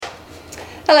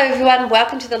Hello everyone,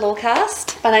 welcome to the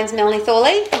Lawcast. My name's Melanie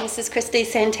Thorley and this is Christy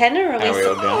Santana. And How are we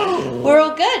all going? We're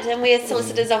all good and we're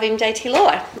solicitors of MJT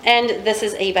Law. And this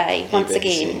is eBay once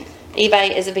again.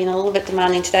 eBay has been a little bit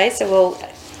demanding today, so we'll...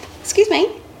 Excuse me.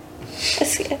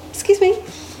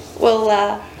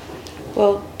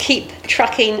 We'll keep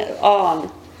trucking on.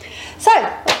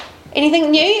 So, anything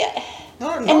new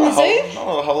in the zoo?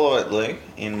 Not a whole lot, Lou,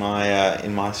 in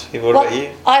my sphere. What about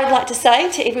you? I would like to say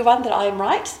to everyone that I am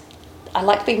right. I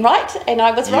like being right, and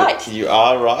I was right. You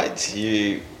are right.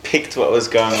 You picked what was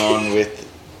going on with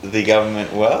the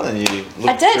government well, and you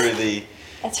looked through the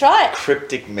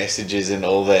cryptic messages in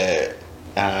all their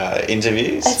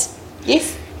interviews.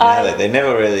 Yes. They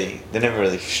never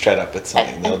really straight up with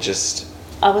something. They'll just.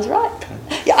 I was right.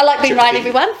 Yeah, I like being right,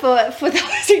 everyone. For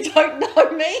those who don't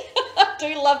know me, I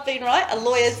do love being right. And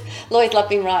lawyers love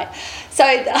being right. So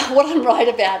what I'm right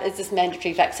about is this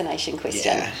mandatory vaccination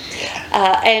question.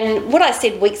 Yeah. And what I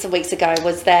said weeks and weeks ago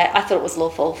was that I thought it was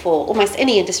lawful for almost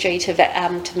any industry to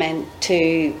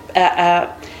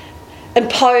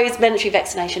impose mandatory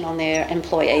vaccination on their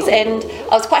employees. And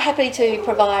I was quite happy to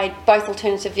provide both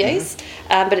alternative views,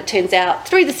 but it turns out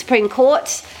through the Supreme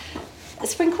Court. The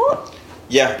Supreme Court?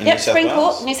 Yeah, in New South Supreme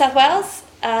Wales. Court, New South Wales.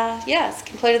 It's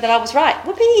concluded that I was right.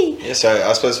 Whoopee! Yeah, so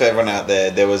I suppose for everyone out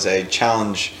there was a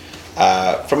challenge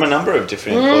from a number of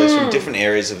different employees from different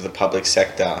areas of the public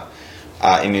sector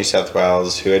in New South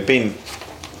Wales who had been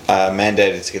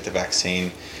mandated to get the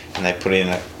vaccine, and they put in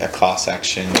a class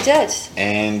action. They did.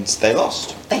 And they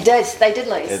lost. They did. They did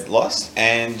lose. They lost,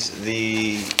 and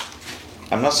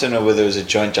I'm not certain whether it was a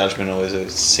joint judgment or it was a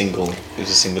single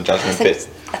judgment.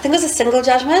 I think it was a single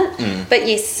judgment, but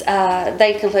yes,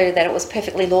 they concluded that it was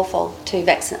perfectly lawful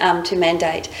to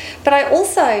mandate. But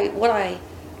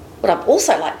what I'm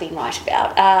also like being right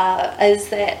about is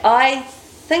that I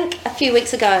think a few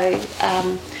weeks ago,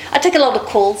 I take a lot of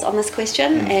calls on this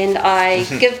question and I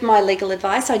give my legal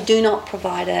advice. I do not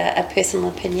provide a personal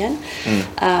opinion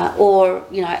or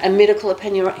a medical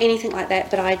opinion or anything like that.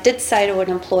 But I did say to an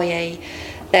employee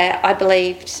that I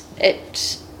believed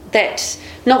that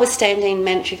notwithstanding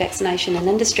mandatory vaccination in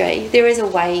industry, there is a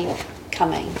wave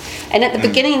coming. And at the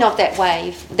beginning of that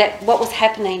wave, what was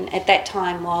happening at that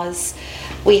time was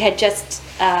we had just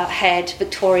had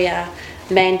Victoria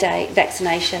mandate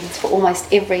vaccinations for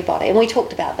almost everybody. And we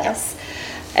talked about this.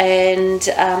 And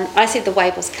I said the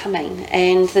wave was coming.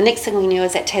 And the next thing we knew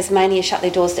is that Tasmania shut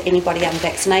their doors to anybody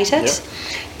unvaccinated. Yep.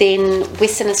 Then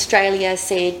Western Australia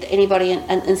said anybody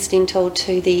incidental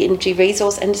to the energy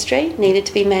resource industry needed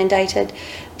to be mandated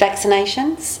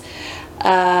vaccinations.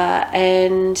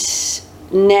 And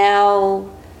now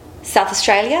South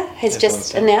Australia has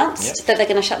just announced that they're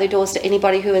going to shut their doors to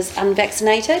anybody who is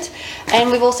unvaccinated.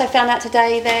 And we've also found out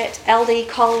today that Aldi,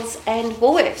 Coles and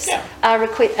Woolworths are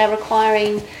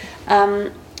requiring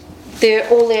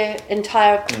all their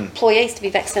entire employees to be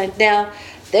vaccinated. Now,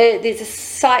 there's a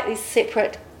slightly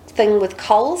separate thing with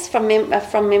Coles from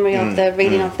memory of the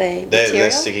reading of the material.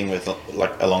 They're sticking with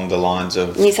along the lines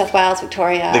of New South Wales,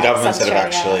 Victoria. The governments that have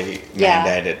actually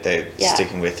mandated, they're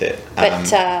sticking with it. But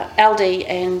Aldi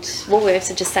and Woolworths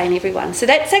are just saying everyone. So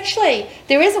that's actually,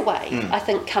 there is a way, I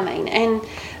think, coming. And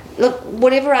look,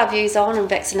 whatever our views on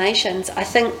vaccinations, I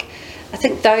think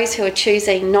those who are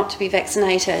choosing not to be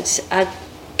vaccinated are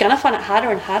going to find it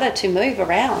harder and harder to move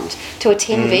around, to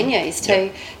attend venues,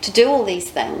 to do all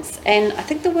these things. And I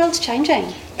think the world's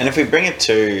changing. And if we bring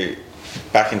it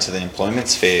back into the employment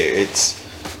sphere, it's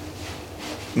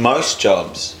most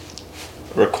jobs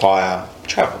require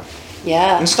travel.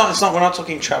 Yeah. And it's not. We're not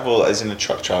talking travel as in a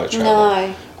truck driver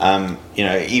travel. No.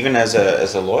 Even as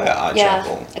a lawyer, I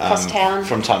travel across town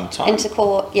from time to time into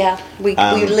court. Yeah, we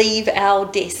leave our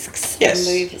desks and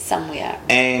move somewhere.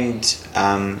 And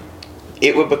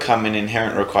it would become an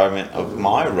inherent requirement of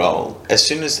my role as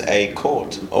soon as a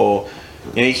court or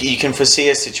you can foresee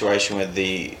a situation where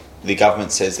the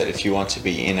government says that if you want to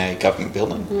be in a government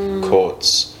building,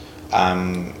 courts,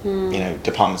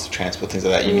 departments of transport, things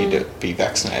like that, you need to be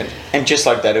vaccinated. And just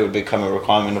like that, it would become a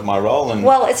requirement of my role. And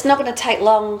well, it's not going to take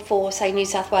long for, say, New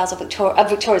South Wales or Victoria.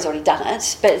 Victoria's already done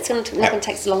it, but it's not going to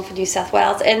take so long for New South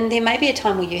Wales. And there may be a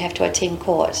time where you have to attend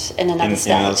court in another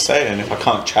state. And if I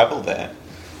can't travel there,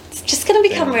 it's just going to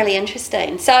become really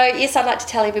interesting. So yes, I'd like to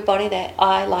tell everybody that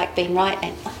I like being right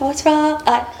and I was right.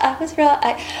 I was right.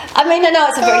 I mean, I know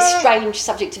it's a very strange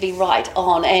subject to be right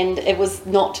on, and it was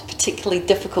not particularly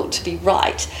difficult to be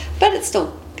right, but it's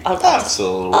still. I'll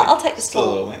take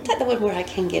the win where I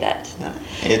can get it. No.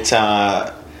 It.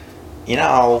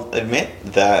 I'll admit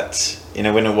that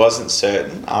when it wasn't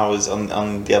certain, I was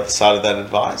on the other side of that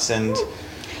advice and.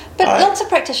 But lots of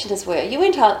practitioners were. You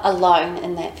weren't alone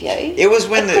in that view. It was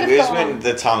when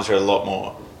the times were a lot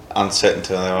more uncertain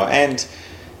to them, and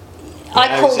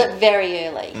I called it very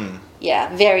early.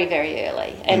 Yeah, very, very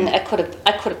early, and I could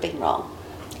have been wrong.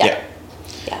 Yeah.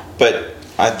 But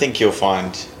I think you'll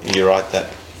find you're right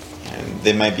that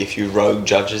there may be a few rogue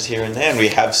judges here and there, and we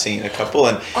have seen a couple.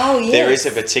 And there is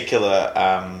a particular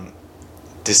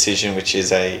decision which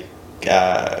is a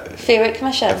Fair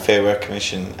Work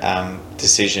Commission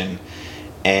decision,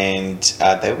 and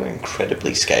they were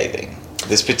incredibly scathing.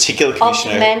 This particular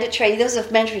commissioner... There was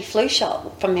a mandatory flu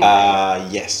shot from memory.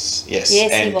 Yes,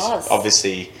 and he was.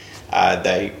 Obviously,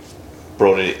 they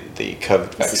brought the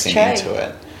COVID vaccine into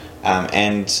it.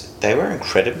 And they were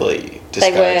incredibly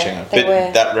discouraging. They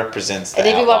were. That represents the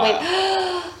outlier. And everyone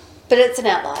outlier. went, but it's an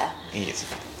outlier. Yes.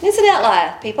 It's an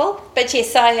outlier, people. But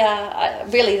yes, I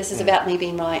really, this is about me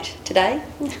being right today.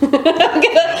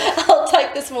 I'll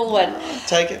take the small one.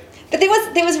 Take it. But there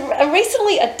was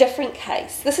recently a different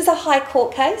case. This is a high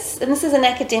court case, and this is an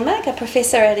academic, a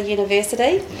professor at a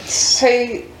university,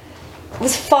 who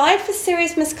was fined for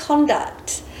serious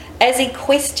misconduct as he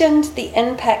questioned the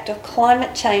impact of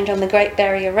climate change on the Great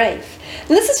Barrier Reef.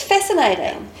 And this is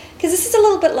fascinating, because this is a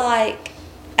little bit like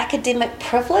academic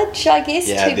privilege, I guess.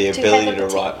 Yeah, the ability to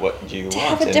write what you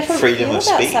want, and freedom of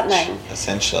speech,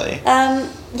 essentially. And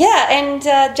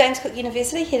James Cook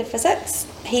University, head of physics,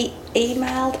 he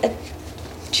emailed a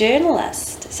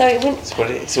journalist. So it went.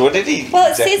 So what did he do?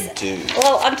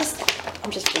 Well, I'm just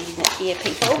reading it here,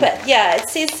 people. But yeah, it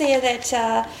says here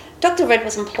that Dr. Ridd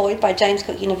was employed by James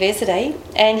Cook University,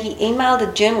 and he emailed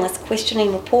a journalist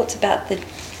questioning reports about the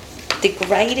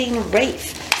degrading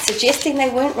reef, suggesting they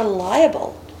weren't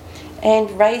reliable, and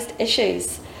raised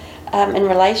issues in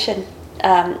relation.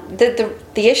 The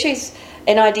issues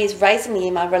and ideas raised in the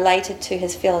email related to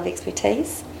his field of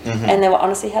expertise, and they were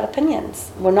honestly held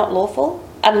opinions, were not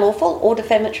unlawful or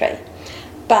defamatory,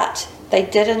 but they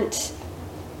didn't.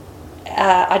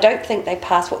 I don't think they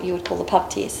passed what you would call the pub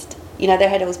test. You know, they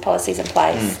had all those policies in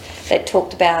place that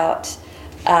talked about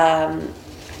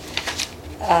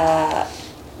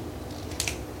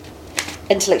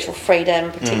intellectual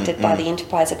freedom protected by the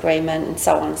enterprise agreement and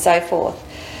so on and so forth.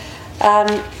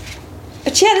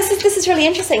 But yeah, this is really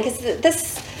interesting, because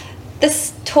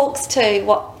this talks to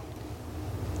what,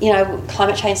 you know,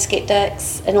 climate change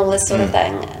skeptics and all this sort of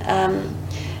thing.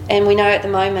 And we know at the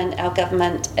moment our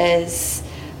government is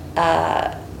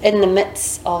in the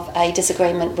midst of a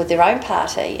disagreement with their own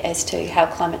party as to how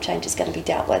climate change is going to be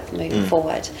dealt with moving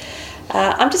forward.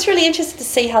 I'm just really interested to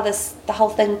see how the whole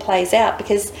thing plays out,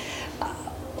 because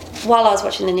while I was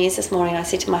watching the news this morning, I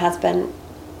said to my husband,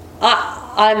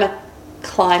 I'm a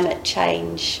climate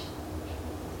change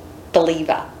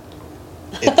believer.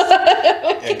 Okay.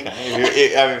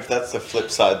 I mean, if that's the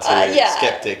flip side to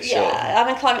skeptic, sure. Yeah,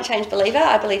 I'm a climate change believer.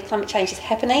 I believe climate change is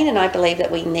happening, and I believe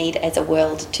that we need, as a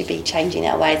world, to be changing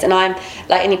our ways. And I'm,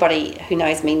 like, anybody who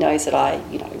knows me knows that I,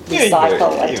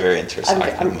 recycle. You're very interesting.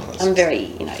 I'm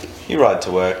very, You ride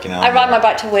to work, I ride my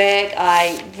bike to work.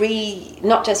 I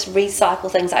not just recycle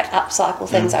things, I upcycle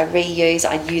things, I reuse,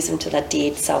 I use them till they're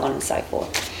dead, so on and so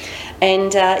forth.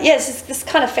 And it's just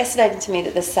kind of fascinating to me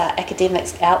that this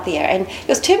academic's out there, and he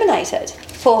was terminated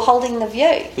for holding the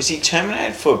view. Was he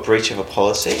terminated for a breach of a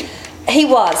policy? He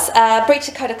was. Breach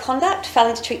of code of conduct,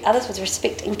 failing to treat others with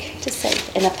respect and courtesy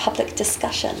in a public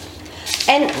discussion.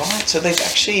 And right, so there's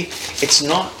actually, it's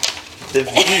not the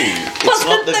view. It's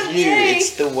not the view,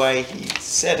 it's the way he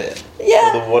said it.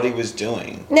 Yeah. Or what he was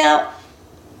doing. Now,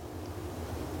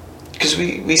 because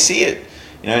we see it,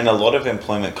 in a lot of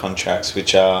employment contracts,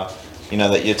 which are,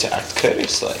 that you're to act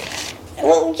courteously.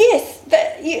 Well, yes,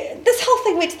 but this whole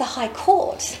thing went to the High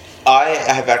Court. I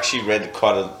have actually read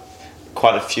quite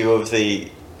a few of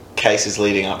the cases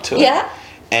leading up to it. Yeah.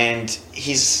 And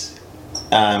he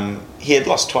had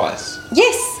lost twice.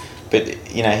 Yes. But,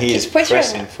 he is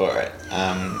pressing for it.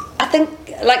 I think,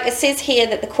 like it says here,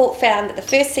 that the court found that the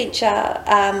first censure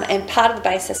and part of the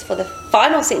basis for the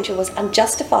final censure was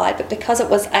unjustified, but because it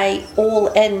was a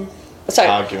all-in,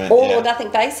 argument, all or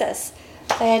nothing basis,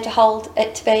 they had to hold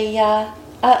it to be a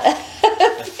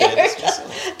fair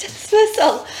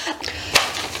dismissal.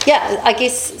 Yeah, I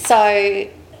guess so.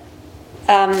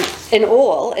 In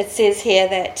all, it says here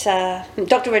that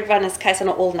Dr. Ridd run his case on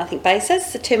an all-nothing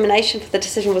basis. The termination for the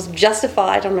decision was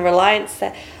justified on the reliance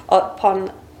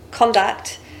upon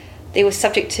conduct. They were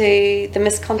subject to the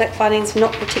misconduct findings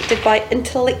not protected by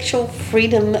intellectual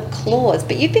freedom clause.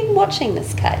 But you've been watching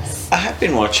this case. I have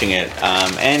been watching it,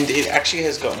 and it actually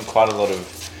has gotten quite a lot of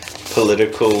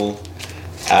political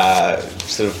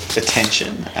sort of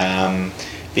attention,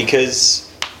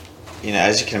 because you know,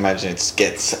 as you can imagine, it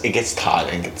gets tight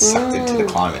and gets sucked into the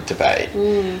climate debate.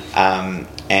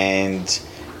 And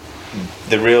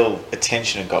the real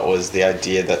attention it got was the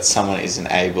idea that someone isn't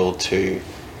able to,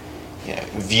 you know,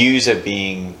 views are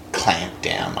being clamped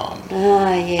down on.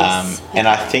 Yes. And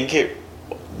I think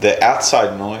the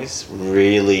outside noise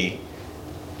really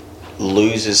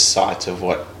loses sight of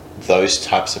what those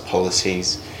types of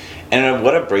policies and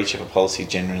what a breach of a policy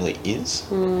generally is.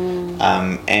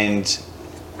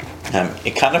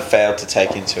 It kind of failed to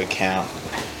take into account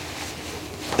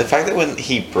the fact that when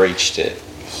he breached it,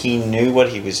 he knew what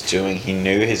he was doing, he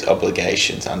knew his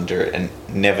obligations under it, and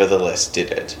nevertheless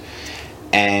did it.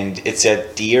 And it's the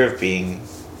idea of being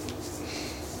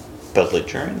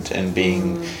belligerent and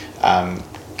being,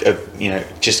 you know,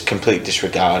 just completely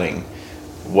disregarding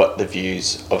what the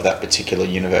views of that particular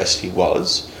university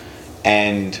was.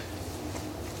 And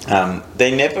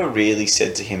they never really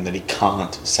said to him that he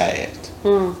can't say it.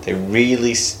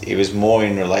 It was more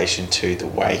in relation to the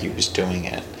way he was doing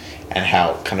it and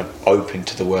how kind of open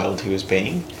to the world he was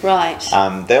being. Right.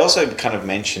 They also kind of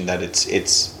mentioned that it's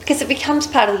because it becomes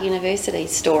part of the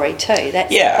university's story too.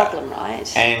 That's the problem,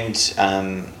 right? And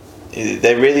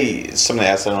they really, some of the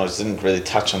outside knowledge didn't really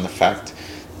touch on the fact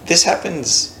this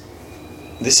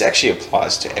actually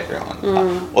applies to everyone.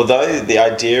 Although the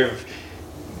idea of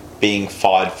being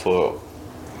fired for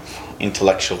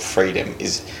intellectual freedom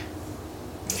is,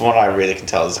 from what I really can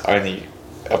tell, is only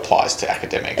applies to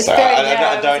academics. So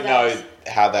I don't know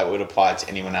how that would apply to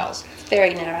anyone else. It's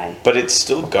very narrow. But it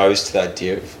still goes to the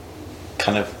idea of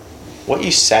kind of what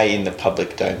you say in the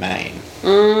public domain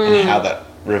and how that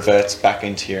reverts back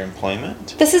into your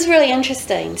employment. This is really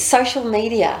interesting. Social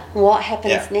media, what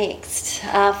happens next?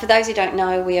 For those who don't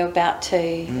know, we are about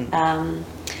to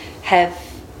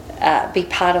be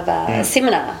part of a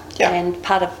seminar, and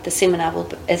part of the seminar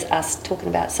is us talking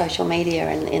about social media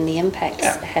and the impact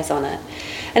it has on it.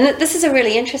 And this is a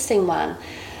really interesting one.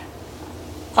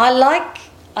 I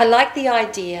like the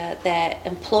idea that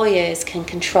employers can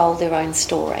control their own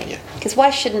story, because why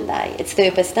shouldn't they? It's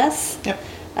their business.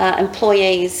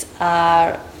 Employees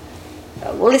are,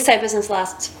 well, let's say a business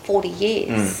lasts 40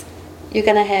 years. You're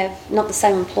going to have not the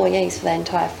same employees for the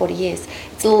entire 40 years.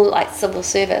 It's a little like civil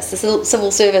service. The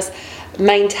civil service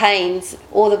maintains,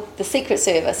 or the Secret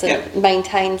Service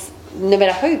maintains no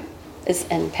matter who is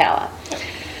in power.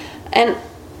 And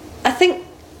I think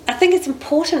it's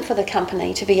important for the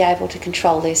company to be able to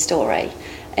control their story.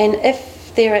 And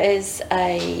if there is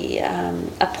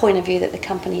a point of view that the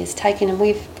company is taking, and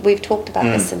we've talked about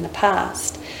this in the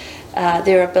past,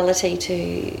 their ability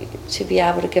to be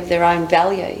able to give their own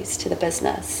values to the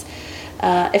business.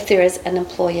 If there is an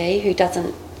employee who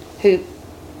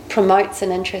promotes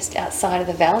an interest outside of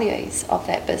the values of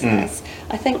that business,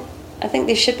 I think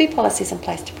there should be policies in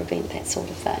place to prevent that sort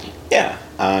of thing. Yeah,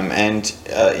 and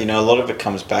you know, a lot of it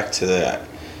comes back to the,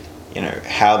 you know,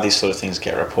 how these sort of things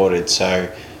get reported. So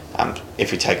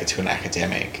if you take it to an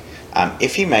academic,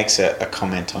 if he makes a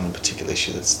comment on a particular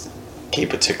issue that's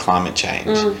keep it to climate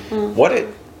change, what it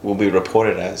will be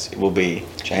reported as, it will be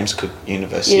James Cook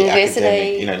University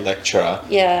academic, you know, lecturer,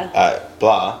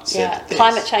 blah, said this.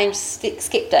 Climate change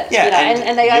skeptic, you know,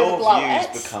 and they overblow it.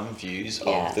 Your views become views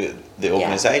of the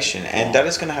organisation, and that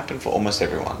is going to happen for almost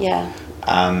everyone.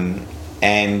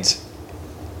 And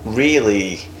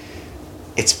really,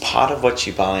 it's part of what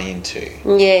you buy into.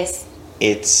 Yes.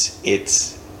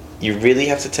 It's you really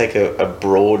have to take a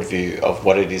broad view of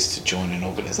what it is to join an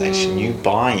organisation. You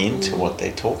buy into what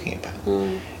they're talking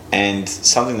about. And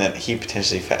something that he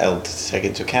potentially failed to take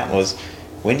into account was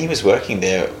when he was working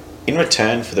there, in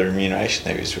return for the remuneration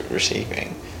that he was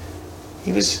receiving,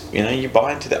 he was, you know, you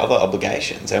buy into the other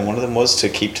obligations, and one of them was to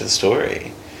keep to the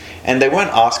story. And they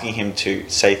weren't asking him to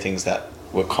say things that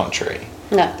were contrary.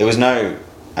 No. There was no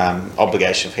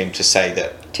obligation for him to say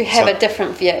that. To have a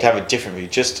different view. To have a different view.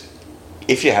 Just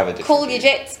if you have a different Cool view, your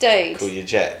jets, dude. Cool your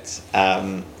jets.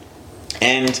 And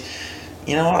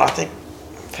you know what? I think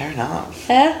fair enough.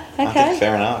 Yeah, okay. I think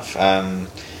fair enough.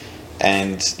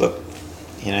 And look,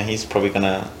 you know, he's probably going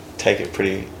to take it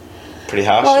pretty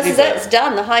harshly. Well, this is it. It's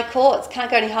done. The High Courts can't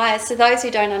go any higher. So those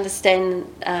who don't understand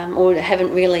or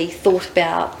haven't really thought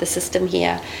about the system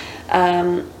here,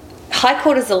 High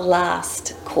Court is the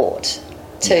last court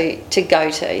to go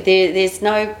to. There's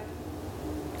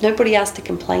nobody else to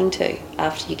complain to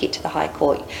after you get to the High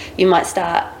Court. You might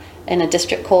start in a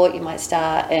district court, you might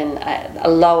start in a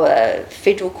lower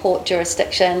federal court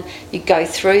jurisdiction, you go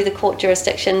through the court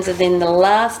jurisdictions, and then the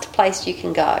last place you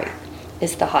can go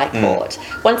is the High Court.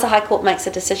 Once the High Court makes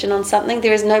a decision on something,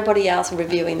 there is nobody else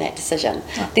reviewing that decision.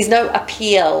 There's no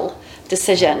appeal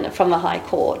decision from the High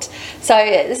Court. So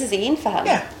this is the end for him.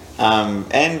 Yeah.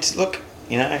 And look,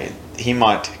 he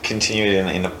might continue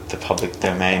it in the public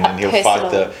domain, and he'll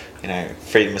fight the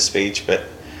freedom of speech. But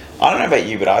I don't know about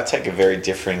you, but I take a very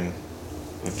differing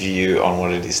view on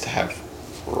what it is to have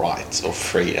rights or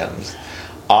freedoms.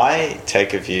 I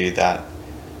take a view that,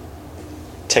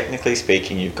 technically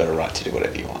speaking, you've got a right to do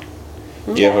whatever you want.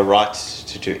 You have a right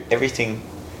to do everything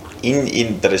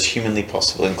in that is humanly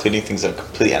possible, including things that are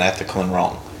completely unethical and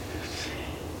wrong.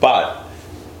 But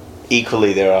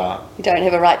equally, there are... You don't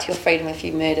have a right to your freedom if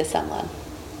you murder someone.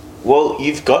 Well,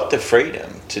 you've got the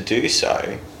freedom to do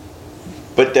so,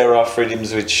 but there are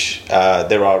freedoms which...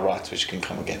 there are rights which can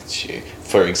come against you.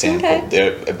 For example,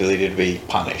 their ability to be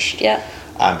punished. Yeah.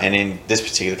 And in this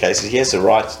particular case, he has the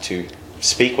right to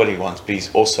speak what he wants, but he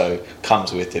also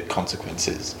comes with it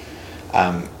consequences.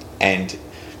 And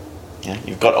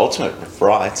you've got ultimate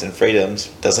rights and freedoms.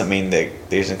 Doesn't mean there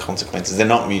isn't consequences. They're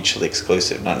not mutually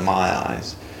exclusive, not in my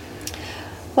eyes.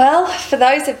 Well, for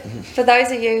those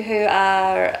of you who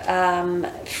are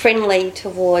friendly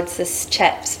towards this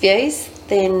chap's views,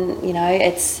 then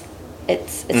it's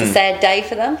a sad day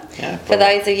for them. Yeah, for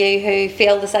those of you who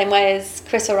feel the same way as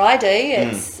Chris or I do,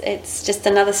 it's just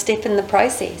another step in the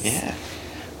process. Yeah.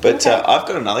 But I've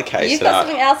got another case. You've got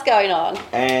something else going on.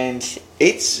 And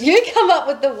it's... You come up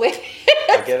with the weird...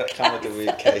 come with the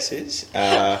weird cases.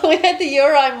 We had the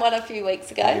urine one a few weeks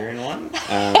ago. Urine one?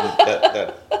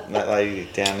 That lady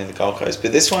down in the Gold Coast.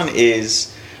 But this one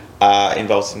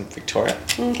involves in Victoria.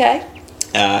 Okay.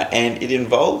 And it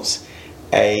involves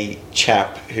a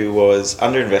chap who was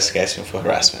under investigation for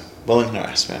harassment, bullying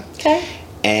harassment. Okay.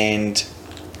 And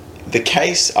the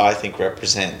case, I think,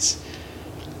 represents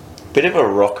a bit of a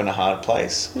rock and a hard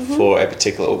place for a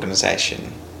particular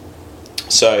organisation.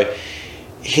 So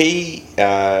he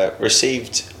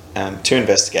received 2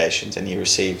 investigations, and he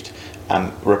received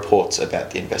reports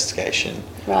about the investigation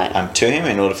to him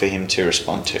in order for him to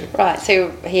respond to. Right,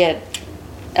 so he had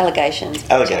allegations.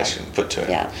 Put to him.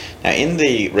 Yeah. Now, in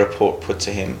the report put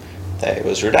to him, there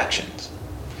was redactions.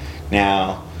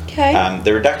 Now,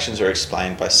 the redactions were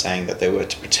explained by saying that they were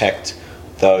to protect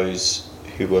those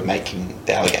who were making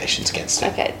the allegations against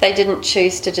him. Okay, they didn't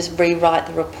choose to just rewrite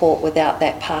the report without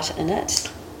that part in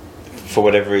it? For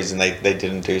whatever reason, they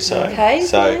didn't do so. Okay,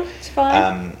 so it's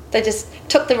fine. They just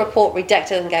took the report,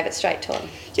 redacted and gave it straight to him.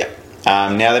 Yep.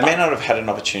 Now, they may not have had an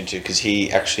opportunity because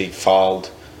he actually filed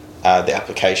the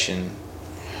application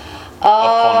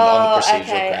on the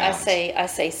procedural grounds. I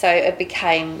see. So it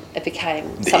became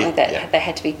something that they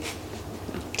had to be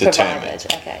determined.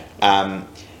 Provided. Okay.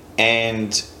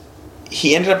 And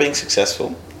he ended up being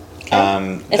successful.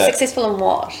 Okay. Successful in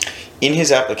what? In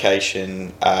his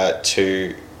application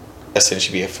to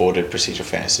essentially be afforded procedural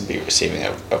fairness and be receiving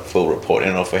a full report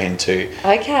in order for him to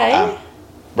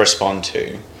respond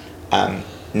to.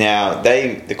 Now,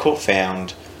 the court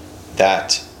found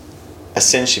that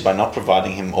essentially by not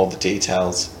providing him all the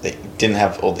details, they didn't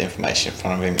have all the information in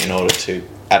front of him in order to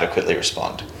adequately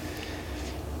respond.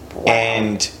 Wow.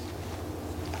 And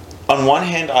on one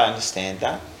hand, I understand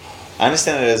that. I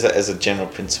understand it as a general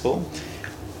principle.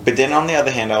 But then on the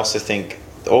other hand, I also think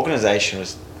the organisation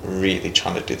was really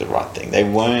trying to do the right thing. They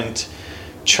weren't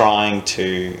trying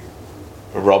to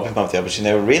rob him of the opportunity.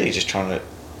 They were really just trying to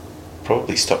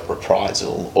probably stop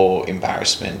reprisal or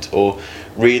embarrassment, or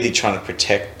really trying to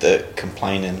protect the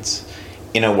complainants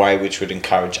in a way which would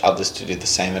encourage others to do the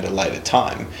same at a later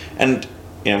time. And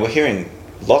we're hearing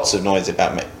lots of noise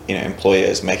about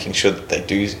employers making sure that they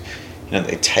do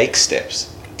they take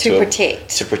steps to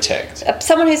protect.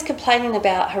 Someone who's complaining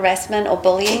about harassment or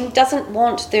bullying doesn't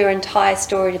want their entire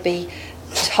story to be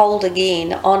told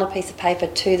again on a piece of paper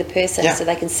to the person so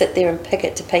they can sit there and pick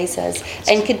it to pieces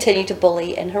and continue to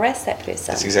bully and harass that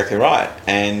person. That's exactly right.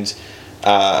 And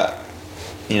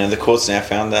the court's now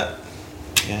found that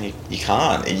you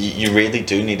can't. You really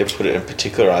do need to put it and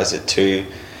particularize it to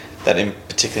that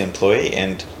particular employee.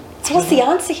 And so what's the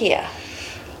answer here?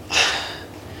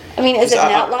 I mean, is it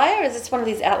an outlier? Is this one of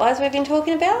these outliers we've been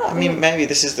talking about? I mean, maybe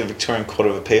this is the Victorian Court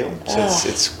of Appeal, so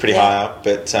it's pretty high up.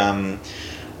 But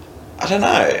I don't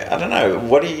know.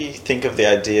 What do you think of the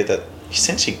idea that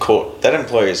essentially that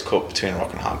employer is caught between a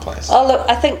rock and a hard place? Oh, look,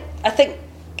 I think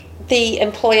the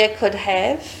employer could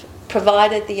have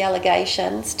provided the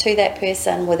allegations to that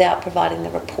person without providing the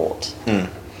report.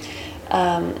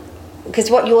 Because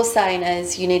what you're saying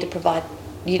is you need to provide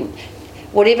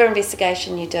whatever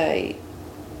investigation you do,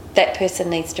 that person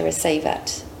needs to receive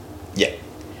it. Yeah.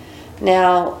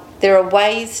 Now, there are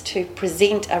ways to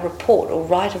present a report or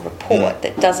write a report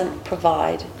that doesn't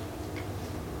provide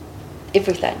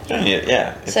everything.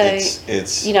 Yeah. So,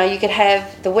 it's you know, you could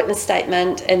have the witness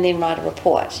statement and then write a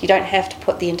report. You don't have to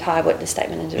put the entire witness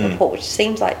statement into a report, which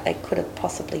seems like they could have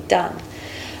possibly done.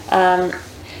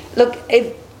 Look,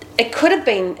 it could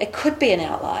be an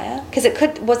outlier, because it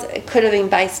could have been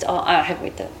based on, I haven't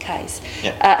read the case.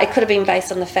 Yeah. It could have been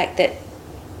based on the fact that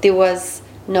there was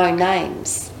no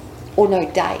names or no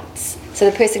dates. So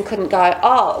the person couldn't go,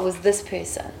 oh, it was this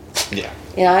person. Yeah.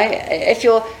 You know,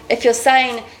 if you're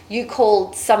saying you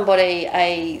called somebody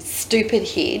a stupid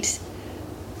head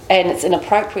and it's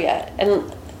inappropriate,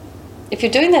 and if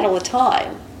you're doing that all the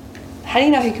time, how do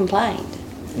you know who complained?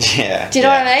 Yeah. Do you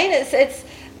know what I mean? It's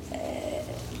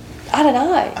I don't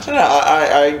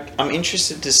know. I'm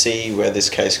interested to see where this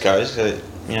case goes.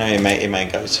 You know, it may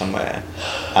go somewhere,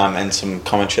 and some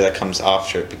commentary that comes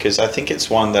after it, because I think it's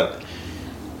one that,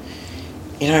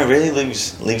 you know, really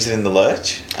leaves it in the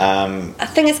lurch. I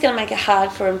think it's going to make it hard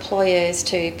for employers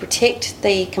to protect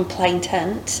the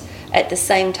complainant at the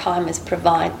same time as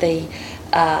provide the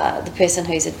person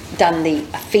who's done the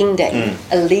offending,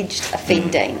 alleged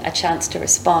offending, a chance to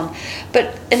respond.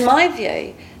 But in my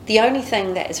view, the only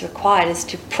thing that is required is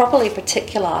to properly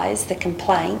particularise the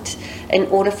complaint in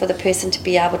order for the person to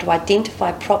be able to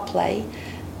identify properly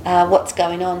what's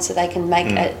going on, so they can make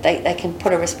they can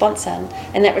put a response in,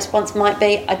 and that response might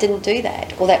be, I didn't do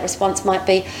that, or that response might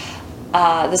be,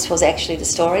 this was actually the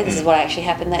story, this is what actually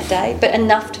happened that day, but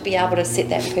enough to be able to set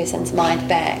that person's mind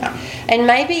back. And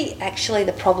maybe actually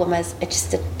the problem is it just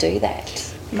didn't do that.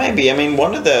 Maybe. I mean,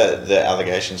 one of the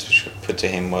allegations which were put to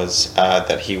him was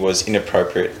that he was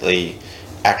inappropriately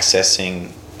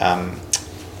accessing,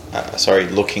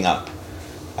 looking up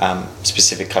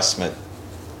specific customer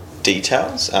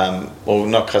details. Well,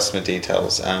 not customer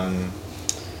details.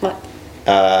 What?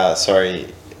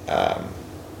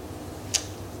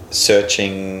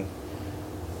 Searching.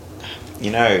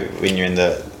 You know, when you're in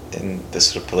the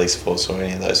sort of police force or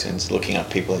any of those things, looking up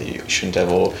people that you shouldn't have,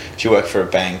 or if you work for a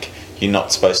bank, you're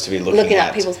not supposed to be looking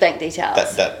up people's bank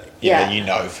details. That you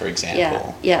know, for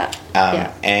example. Yeah.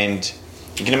 And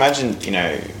you can imagine, you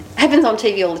know, happens on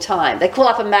TV all the time. They call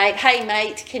up a mate, hey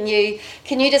mate, can you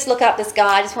just look up this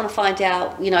guy? I just want to find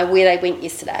out, you know, where they went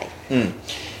yesterday.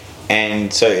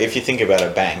 And so if you think about a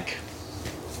bank,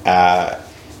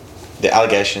 the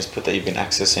allegation is put that you've been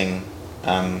accessing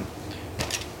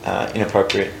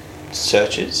inappropriate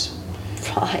searches.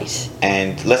 Right.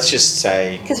 And let's just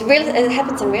say, because it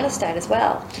happens in real estate as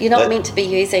well. You're not meant to be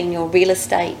using your real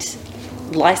estate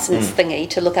license thingy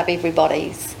to look up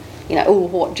everybody's, you know,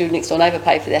 what do next door neighbour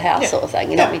pay for their house, sort of thing.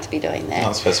 You're not meant to be doing that.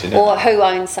 Not supposed to be doing or that. Who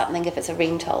owns something if it's a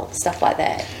rental, stuff like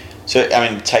that. So, I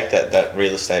mean, take that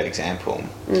real estate example.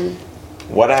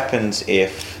 What happens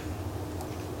if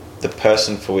the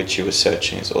person for which you were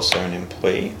searching is also an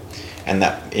employee, and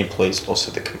that employee is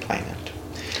also the complainant?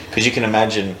 Because you can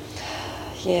imagine,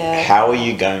 how are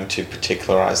you going to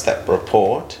particularise that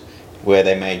report where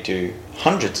they may do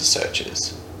hundreds of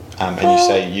searches, and you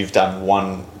say you've done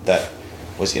one that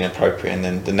was inappropriate, and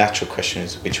then the natural question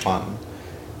is which one?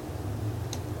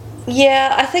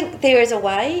 Yeah, I think there is a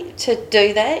way to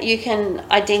do that. You can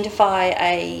either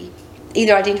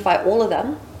identify all of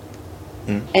them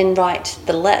and write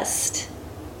the list,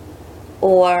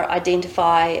 or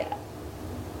identify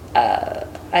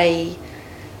a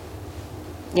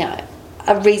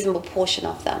reasonable portion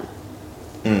of them.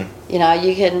 You know,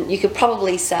 you could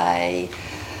probably say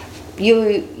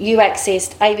you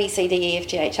accessed A, B, C, D, E, F,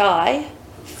 G, H, I.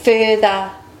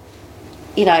 Further,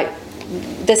 you know,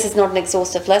 this is not an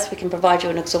exhaustive list. We can provide you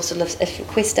an exhaustive list if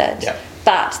requested. Yeah.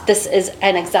 But this is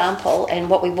an example, and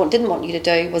what we didn't want you to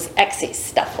do was access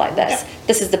stuff like this. Yeah.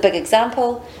 This is the big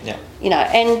example. Yeah. You know,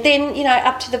 and then, you know,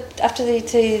 up to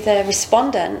the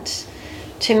respondent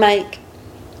to make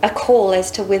a call as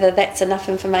to whether that's enough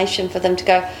information for them to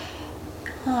go,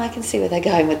 oh, I can see where they're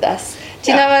going with this.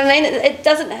 Do you know what I mean? It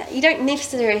doesn't. You don't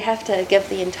necessarily have to give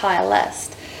the entire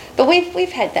list. But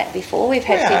we've had that before. We've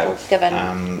had people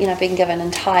been given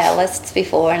entire lists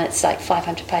before, and it's like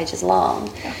 500 pages long,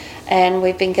 and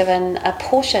we've been given a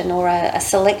portion or a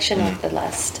selection of the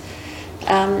list.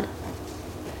 I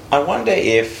wonder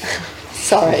if.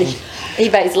 Sorry,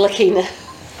 eBay's looking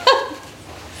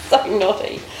so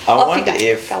naughty. I wonder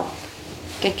if go on.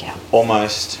 Good girl.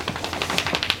 Almost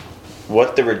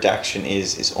what the redaction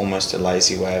is almost a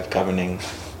lazy way of governing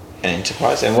an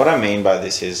enterprise. And what I mean by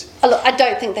this is, look, I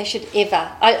don't think they should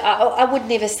ever. I would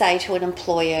never say to an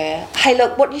employer, hey,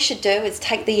 look, what you should do is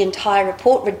take the entire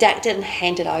report, redact it, and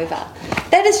hand it over.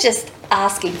 That is just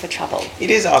asking for trouble. It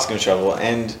is asking for trouble,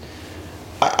 and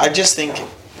I just think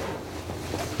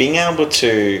being able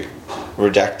to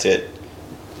redact it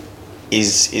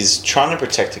is trying to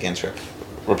protect against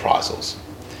reprisals.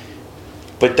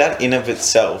 But that in of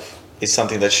itself is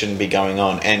something that shouldn't be going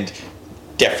on, and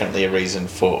definitely a reason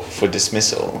for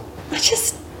dismissal.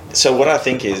 So what I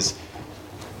think is,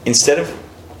 instead of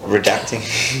redacting...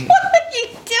 What are you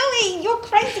doing? You're a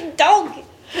crazy dog.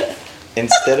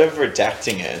 Instead of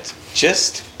redacting it,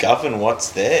 just govern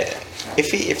what's there.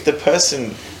 If the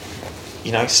person,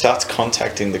 starts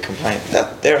contacting the complaint,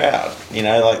 that they're out.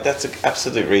 That's an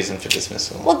absolute reason for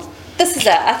dismissal. Well, this is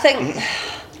it. I think...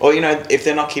 Or, if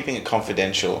they're not keeping it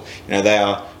confidential, they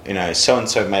are,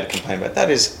 so-and-so made a complaint about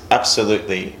that is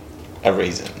absolutely a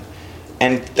reason.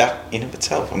 And that in of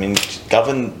itself,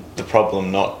 govern the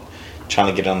problem, not trying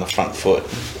to get on the front foot.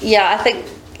 Yeah, I think...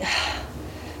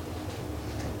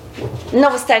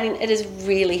 Notwithstanding, it is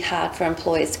really hard for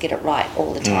employers to get it right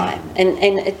all the time.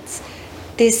 And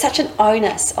there's such an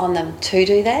onus on them to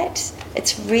do that.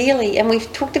 It's really... And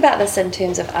we've talked about this in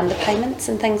terms of underpayments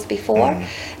and things before.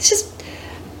 It's just...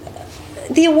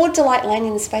 The awards are like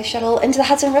landing the space shuttle into the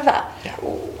Hudson River. Yeah.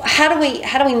 How do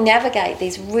we navigate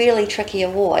these really tricky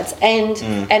awards and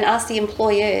ask the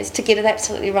employers to get it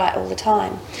absolutely right all the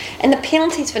time? And the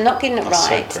penalties for not getting it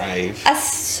right so grave. Are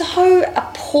so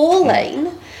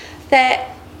appalling that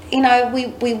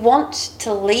we want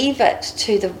to leave it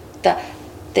to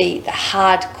the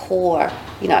hardcore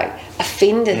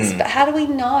offenders. But how do we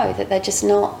know that they're just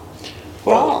not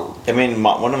wrong?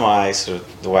 One of my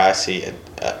the way I see it.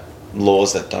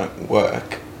 Laws that don't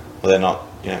work, or they're not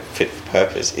fit for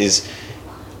purpose, is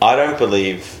I don't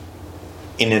believe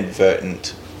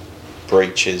inadvertent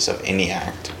breaches of any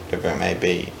act, whatever it may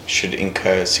be, should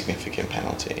incur significant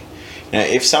penalty.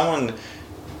 If someone,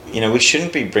 we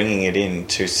shouldn't be bringing it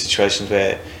into situations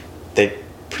where they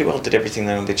pretty well did everything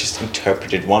they just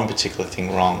interpreted one particular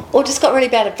thing wrong, or just got really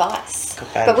bad advice.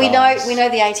 We know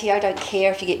the ATO don't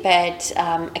care if you get bad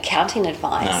accounting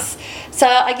advice. No. So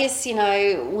I guess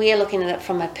we're looking at it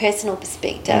from a personal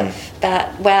perspective.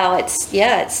 But wow,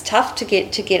 it's tough to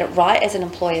get it right as an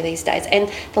employer these days, and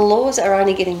the laws are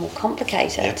only getting more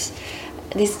complicated.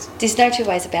 Yep. There's no two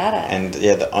ways about it. And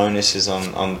the onus is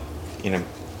on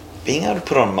being able to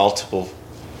put on multiple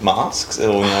masks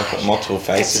or multiple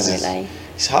faces. Absolutely.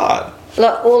 It's hard.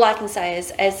 Look, all I can say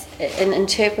is, as in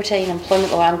interpreting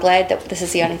employment law, I'm glad that this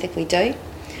is the only thing we do,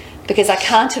 because I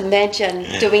can't imagine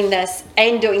doing this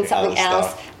and doing something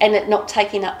else and it not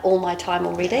taking up all my time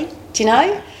already. Do you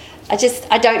know? I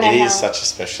don't know how. It is such a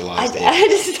specialised area. I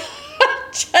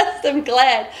just am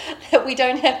glad that we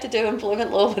don't have to do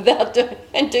employment law without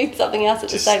doing something else at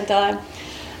the same time.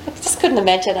 I just couldn't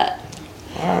imagine it.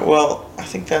 All right, well, I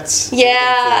think that's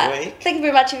yeah. for the week. Thank you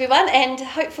very much, everyone, and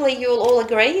hopefully you'll all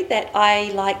agree that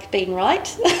I like being right.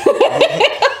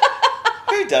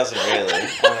 Who doesn't really?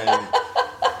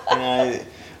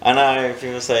 I know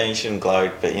people say you shouldn't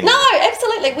gloat, but No,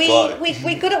 absolutely.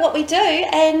 We're good at what we do,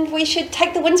 and we should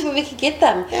take the wins where we can get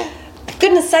them. Yeah. For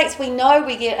goodness sakes, we know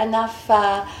we get enough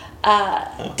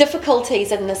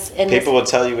difficulties in this. People will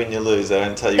tell you when you lose. They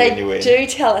don't tell you when you win. They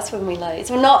do tell us when we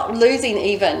lose. We're not losing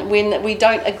even when we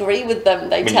don't agree with them.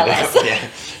 They tell us. Yeah,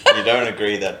 you don't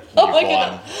agree that you've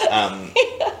won.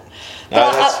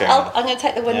 No, that's fair enough. I'm going to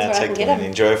take the wins where I can get them.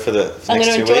 Enjoy for the next 2 weeks. I'm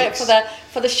going to enjoy it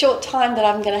for the short time that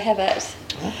I'm going to have it.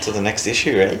 Till the next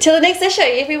issue, really. Till the next issue,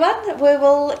 everyone. We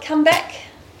will come back.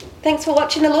 Thanks for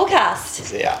watching the Lawcast.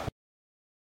 See ya.